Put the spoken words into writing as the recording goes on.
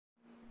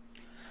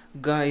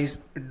Guys,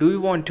 do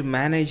you want to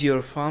manage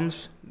your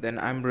farms? Then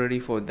I'm ready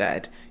for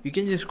that. You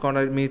can just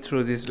contact me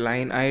through this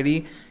line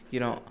ID.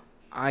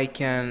 I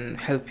can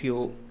help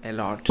you a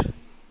lot.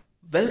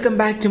 Welcome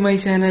back to my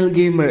channel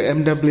Gamer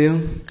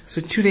MW.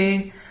 So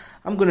today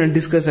I'm gonna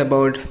discuss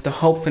about the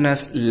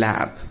Hopeness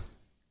lab.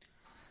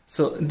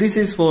 So this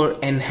is for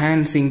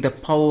enhancing the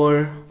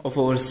power of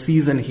our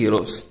season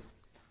heroes.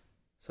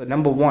 So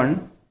number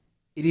one,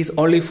 it is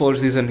only for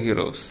season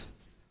heroes.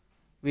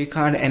 We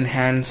can't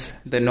enhance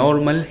the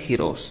normal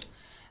heroes.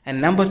 And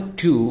number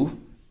two,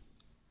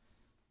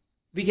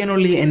 we can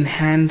only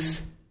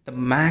enhance the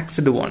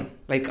maxed one.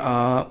 Like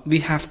we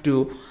have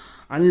to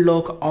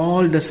unlock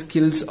all the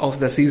skills of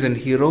the season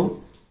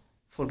hero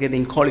for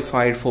getting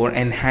qualified for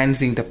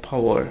enhancing the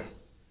power.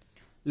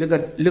 Look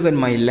at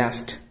my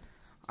list.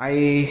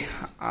 I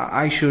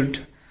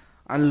should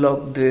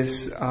unlock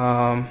this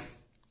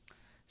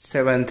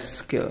 7th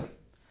skill.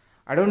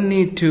 I don't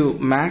need to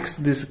max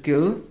this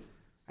skill.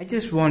 I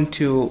just want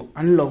to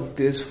unlock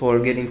this for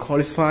getting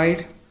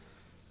qualified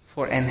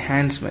for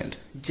enhancement.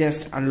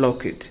 Just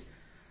unlock it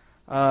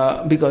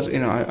because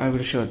I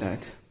will show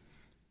that.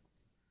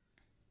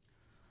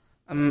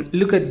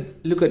 Look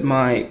at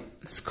my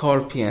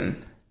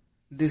scorpion.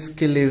 This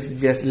skill is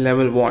just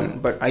level 1,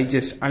 but I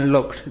just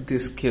unlocked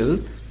this skill.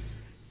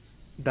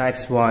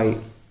 That's why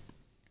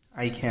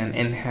I can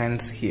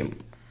enhance him.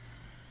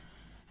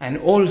 And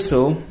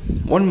also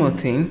one more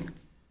thing.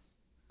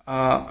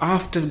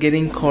 After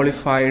getting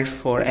qualified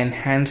for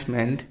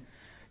enhancement,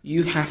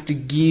 you have to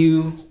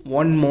give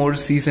one more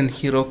season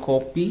hero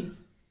copy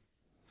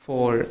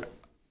for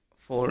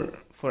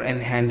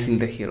enhancing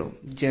the hero.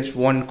 Just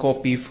one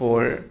copy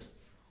for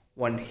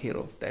one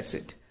hero. That's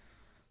it.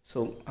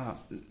 So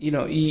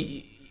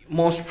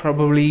most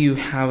probably you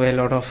have a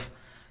lot of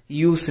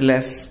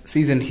useless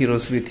season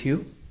heroes with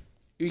you.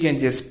 You can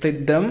just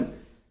split them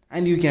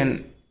and you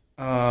can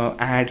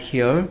add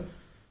here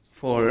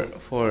for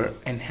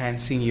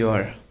enhancing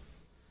your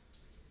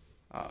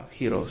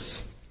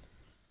heroes.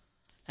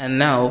 And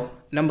now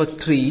number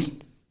 3,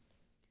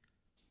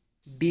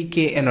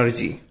 DK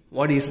energy.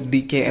 What is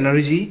DK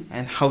energy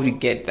and how to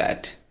get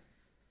that?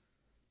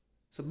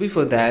 So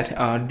before that,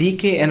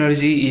 DK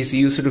energy is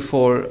used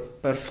for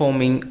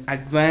performing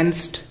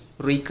advanced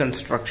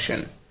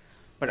reconstruction,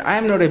 but I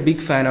am not a big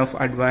fan of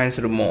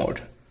advanced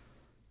mode.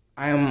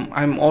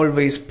 I'm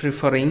always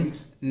preferring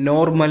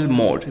normal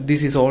mode.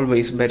 This is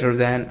always better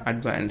than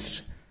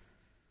advanced.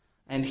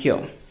 And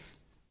here,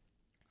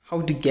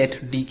 how to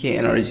get DK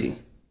energy.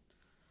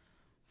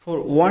 For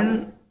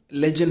one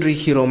legendary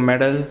hero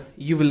medal,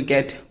 you will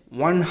get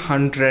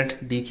 100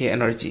 DK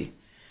energy.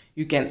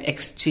 You can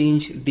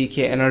exchange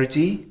DK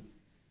energy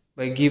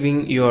by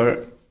giving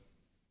your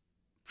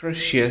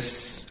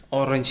precious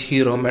orange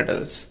hero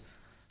medals.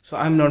 So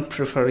I'm not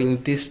preferring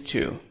this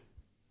too,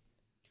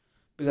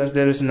 because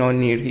there is no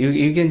need.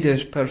 You can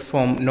just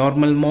perform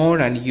normal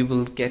mode and you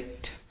will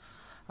get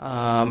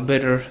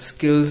better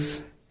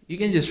skills. You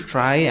can just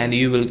try and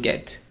you will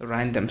get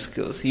random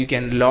skills. You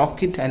can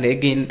lock it and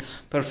again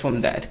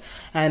perform that.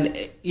 And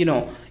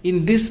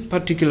in this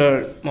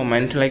particular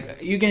moment,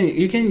 like you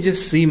can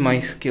just see my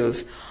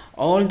skills.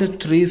 All the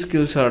 3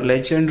 skills are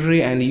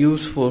legendary and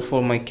useful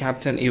for my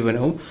captain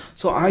Ivanov.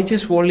 So I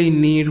just only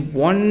need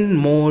one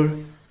more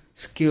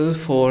skill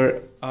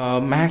for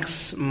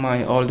max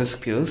my all the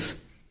skills.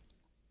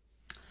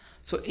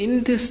 So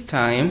in this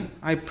time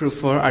I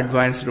prefer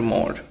advanced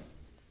mode,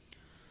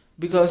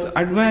 because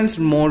advanced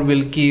mode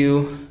will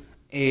give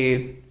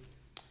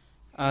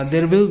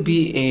there will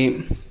be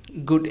a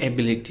good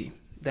ability.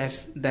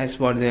 That's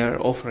what they are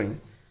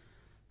offering.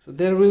 So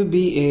there will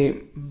be a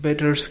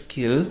better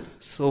skill.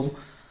 So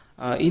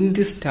in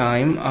this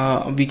time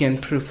we can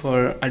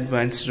prefer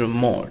advanced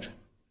mode.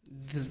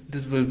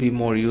 This will be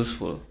more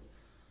useful.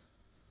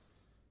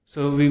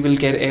 So we will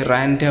get a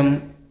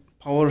random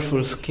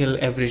powerful skill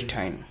every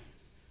time.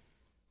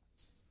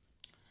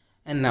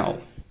 And now,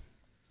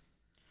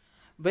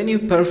 when you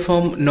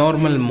perform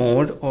normal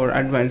mode or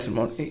advanced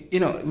mode,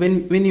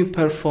 when you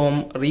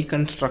perform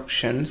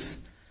reconstructions,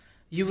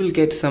 you will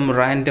get some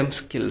random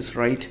skills,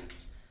 right?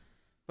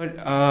 But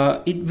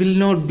it will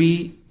not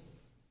be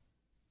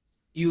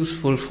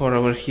useful for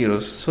our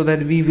heroes, so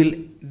that we will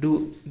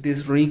do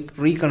this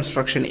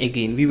reconstruction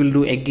again. We will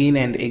do again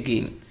and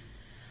again.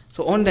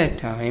 So on that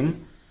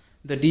time,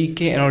 the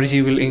DK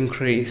energy will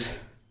increase.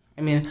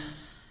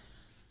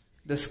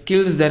 The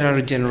skills that are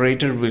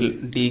generated will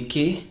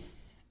decay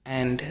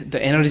and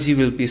the energy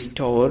will be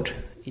stored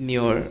in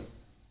your,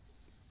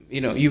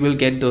 you will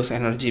get those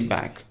energy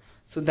back.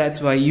 So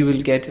that's why you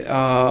will get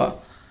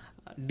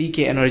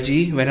DK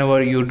energy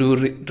whenever you do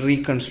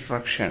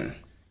reconstruction.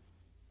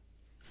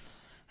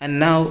 And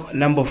now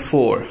number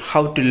 4,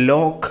 how to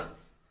lock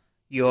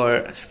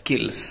your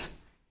skills.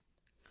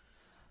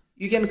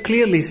 You can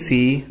clearly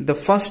see the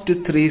first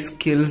 3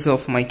 skills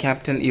of my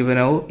captain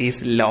Ivanov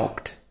is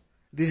locked.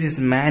 This is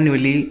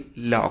manually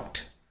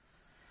locked.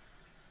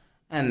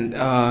 And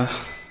the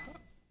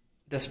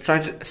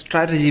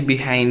strategy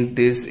behind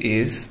this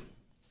is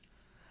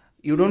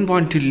You don't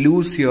want to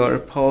lose your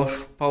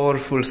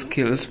powerful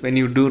skills when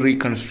you do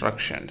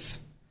reconstructions,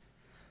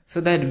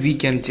 so that we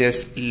can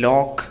just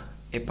lock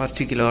a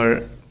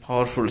particular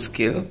powerful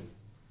skill.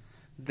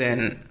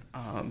 Then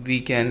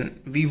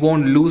we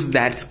won't lose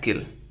that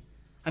skill.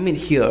 I mean,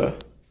 here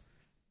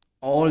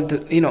all the,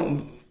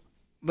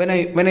 when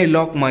I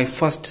lock my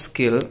first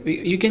skill,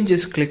 you can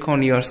just click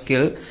on your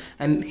skill,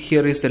 and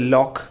here is the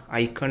lock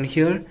icon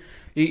here.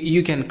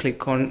 You can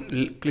click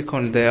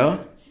on there,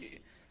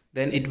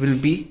 then it will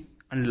be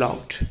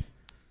unlocked.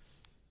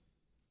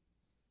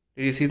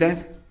 Did you see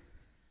that?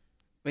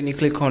 When you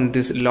click on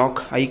this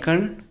lock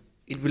icon,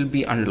 it will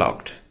be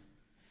unlocked.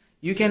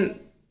 You can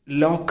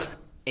lock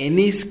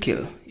any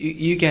skill.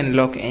 You can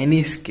lock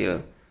any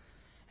skill,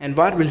 and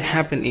what will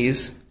happen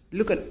is,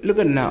 look at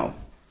now.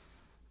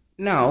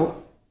 Now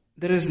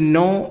there is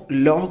no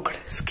locked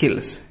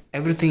skills.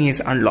 Everything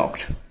is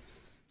unlocked.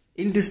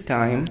 In this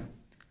time,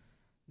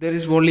 there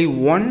is only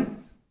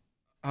one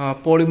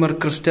polymer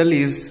crystal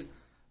is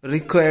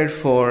required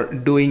for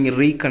doing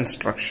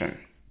reconstruction.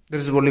 There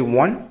is only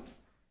one.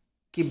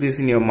 Keep this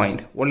in your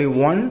mind. Only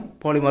one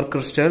polymer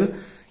crystal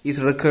is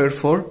required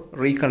for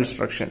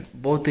reconstruction,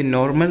 both in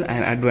normal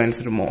and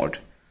advanced mode.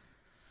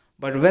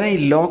 But when I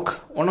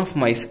lock one of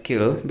my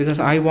skill, because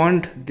I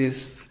want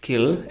this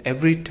skill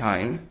every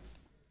time,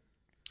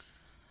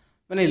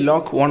 when I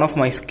lock one of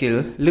my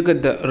skill, look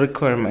at the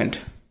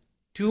requirement.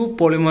 2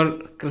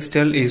 polymer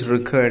crystal is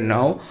required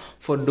now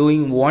for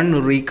doing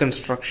one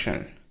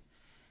reconstruction.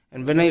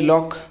 And when I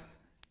lock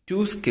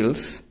 2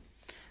 skills,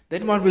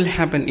 then what will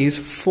happen is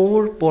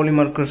 4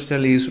 polymer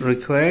crystal is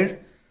required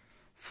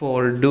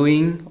for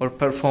doing or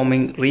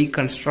performing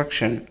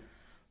reconstruction.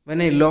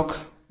 When I lock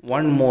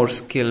one more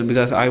skill,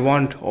 because I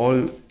want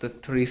all the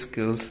 3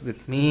 skills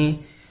with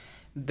me,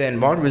 then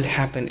what will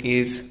happen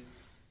is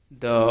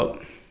the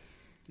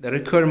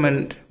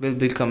requirement will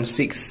become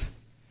 6.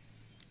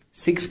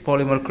 6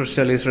 polymer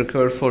crystal is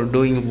required for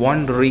doing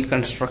one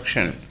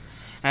reconstruction.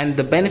 And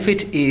the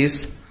benefit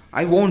is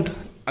I won't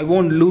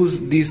lose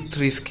these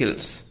 3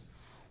 skills.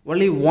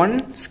 Only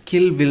one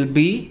skill will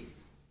be,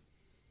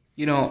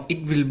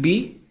 it will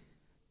be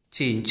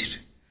changed.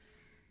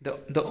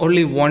 The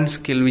only one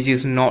skill which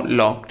is not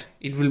locked,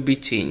 it will be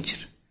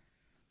changed.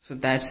 So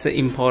that's the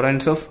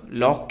importance of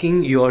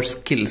locking your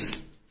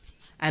skills.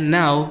 And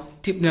now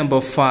tip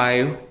number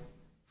 5,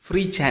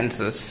 free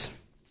chances.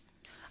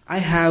 I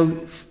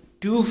have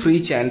 2 free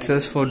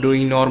chances for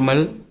doing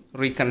normal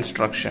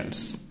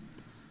reconstructions,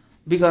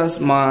 because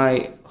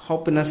my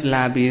Hopeness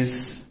lab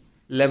is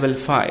level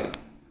 5.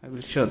 I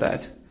will show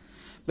that.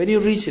 When you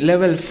reach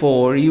level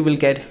 4, you will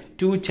get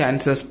 2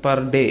 chances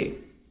per day.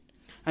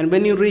 And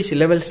when you reach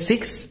level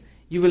 6,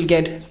 you will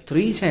get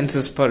 3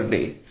 chances per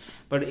day.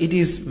 But it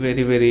is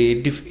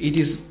very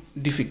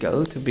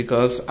difficult,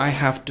 because I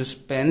have to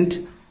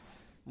spend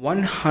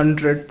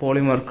 100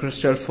 polymer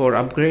crystal for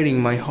upgrading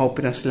my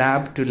Hopeness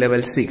lab to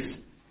level 6.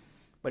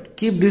 But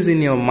keep this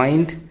in your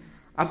mind,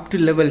 up to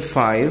level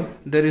 5,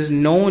 there is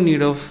no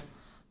need of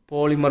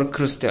polymer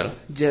crystal.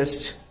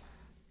 Just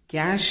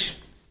cash,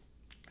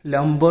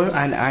 lumber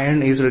and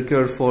iron is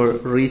required for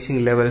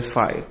reaching level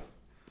 5.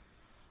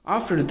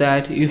 After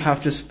that, you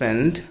have to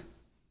spend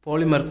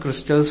polymer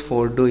crystals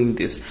for doing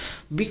this,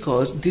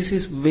 because this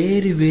is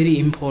very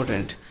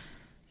important.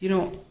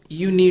 You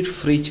need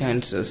free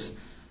chances.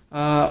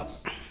 When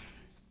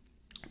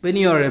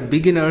you are a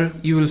beginner,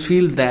 you will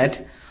feel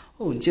that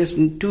just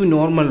two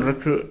normal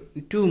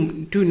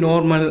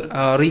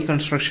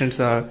reconstructions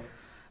are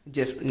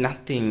just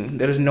nothing.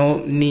 There is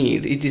no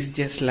need. It is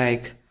just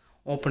like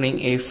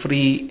opening a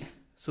free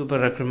super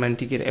recruitment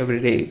ticket every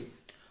day.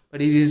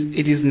 But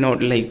it is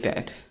not like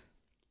that.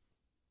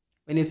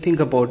 When you think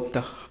about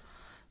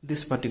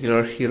this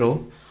particular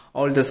hero,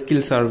 all the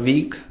skills are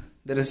weak.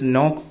 There is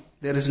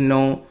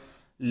no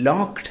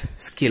locked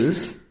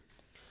skills.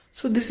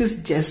 So this is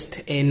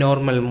just a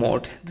normal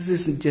mode. This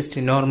is just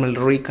a normal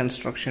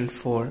reconstruction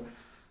for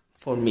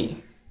me.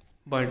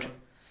 But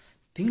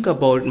think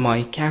about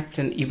my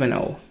Captain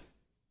Ivanov.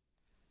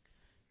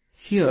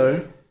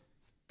 Here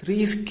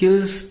 3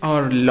 skills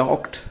are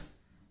locked.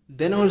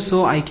 Then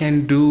also I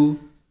can do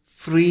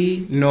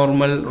free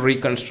normal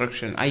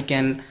reconstruction. I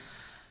can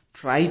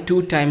try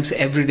 2 times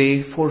every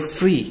day for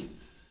free.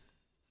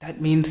 That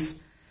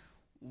means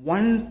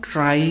one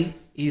try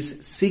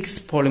is 6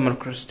 polymer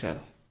crystal.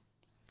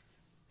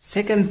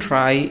 Second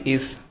try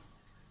is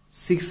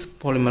 6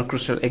 polymer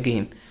crystal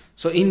again.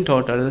 So in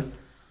total,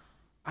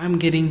 I'm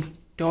getting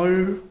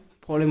 12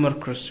 polymer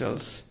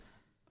crystals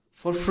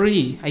for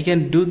free. I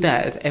can do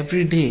that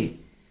every day.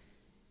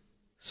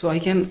 So I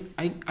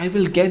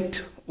will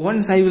get,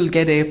 once I will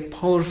get a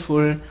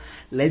powerful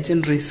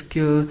legendary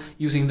skill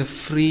using the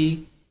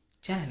free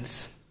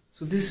chance.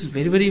 So this is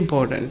very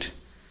important.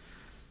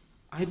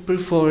 I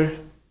prefer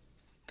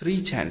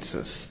 3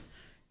 chances.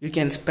 You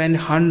can spend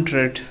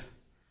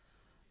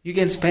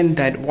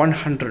that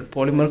 100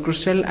 polymer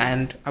crystal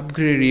and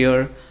upgrade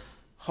your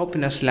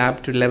Hopeness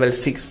lab to level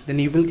 6. Then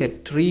you will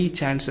get 3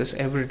 chances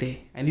every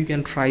day, and you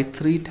can try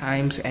 3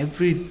 times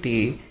every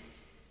day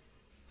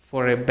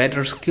for a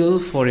better skill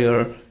for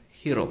your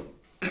hero.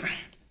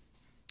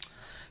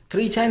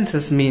 3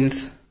 chances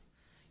means,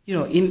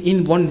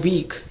 in 1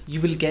 week you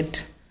will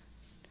get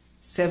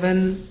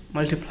 7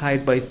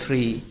 multiplied by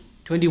 3,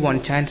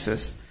 21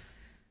 chances.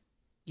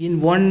 In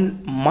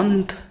 1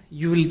 month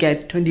you will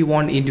get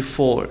 21 into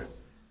 4,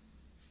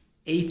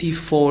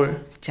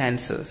 84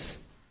 chances.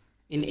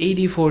 In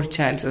 84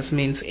 chances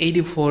means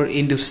 84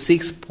 into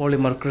 6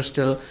 polymer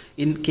crystal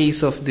in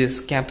case of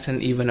this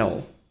Captain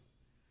Ivanhoe.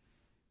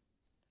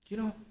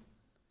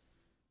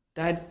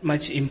 That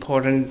much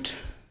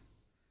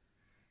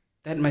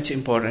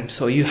important.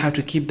 So you have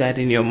to keep that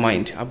in your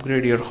mind.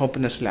 Upgrade your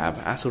Hopeness lab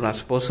as soon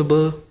as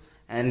possible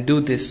and do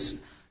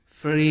this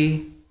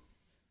free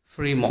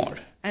mod.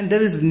 And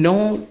there is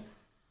no,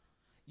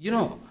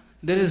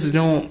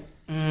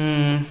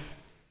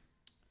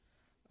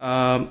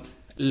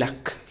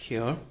 luck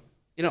here.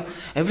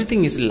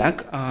 Everything is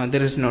luck.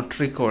 There is no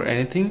trick or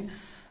anything.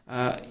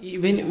 Now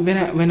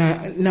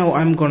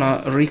I'm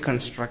gonna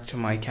reconstruct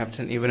my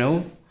Captain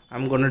Ivanhoe.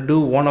 I'm gonna do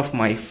one of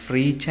my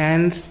free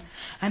chance.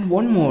 And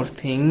one more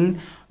thing,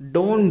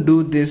 don't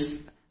do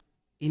this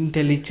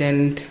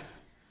intelligent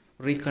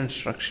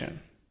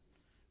reconstruction.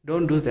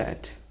 Don't do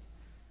that,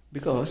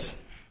 because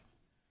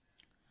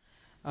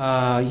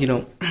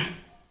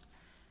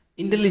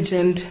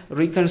intelligent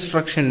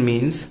reconstruction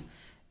means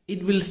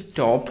it will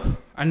stop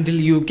until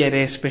you get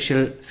a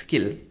special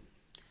skill.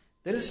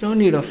 There is no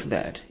need of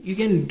that. You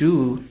can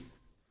do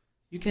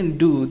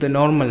the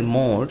normal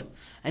mode,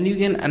 and you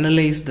can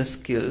analyze the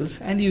skills,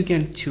 and you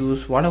can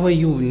choose whatever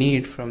you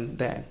need from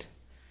that.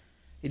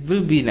 It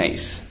will be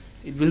nice.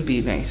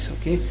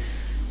 Okay,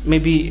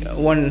 maybe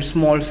one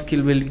small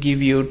skill will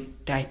give you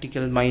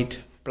tactical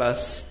might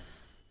plus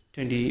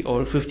 20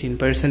 or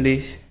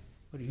 15%,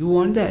 but you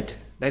want that.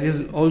 That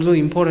is also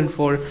important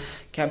for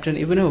Captain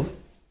Ivanhoe.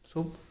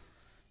 So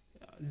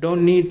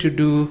don't need to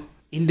do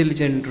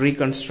intelligent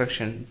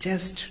reconstruction,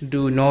 just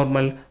do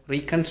normal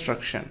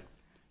reconstruction.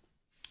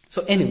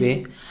 So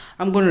anyway,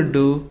 I'm gonna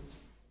do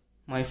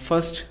my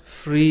first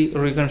free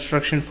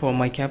reconstruction for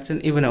my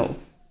Captain Ivanhoe.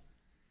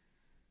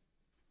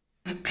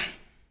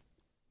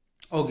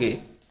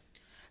 Okay,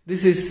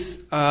 this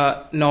is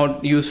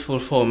not useful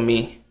for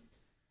me.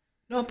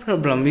 No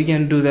problem, we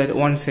can do that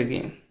once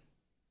again.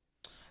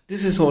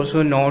 This is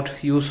also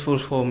not useful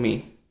for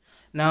me.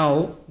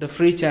 Now the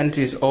free chance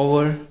is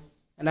over,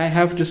 and I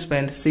have to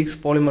spend 6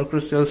 polymer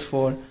crystals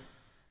for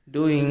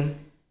doing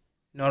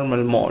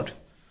normal mode.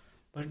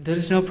 But there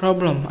is no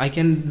problem. I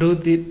can do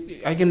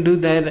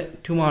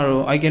that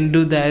tomorrow. I can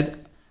do that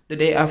the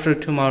day after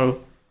tomorrow.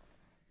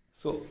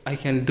 So I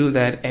can do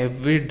that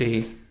every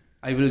day.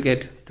 I will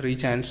get 3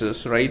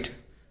 chances, right?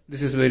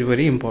 This is very,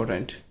 very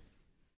important.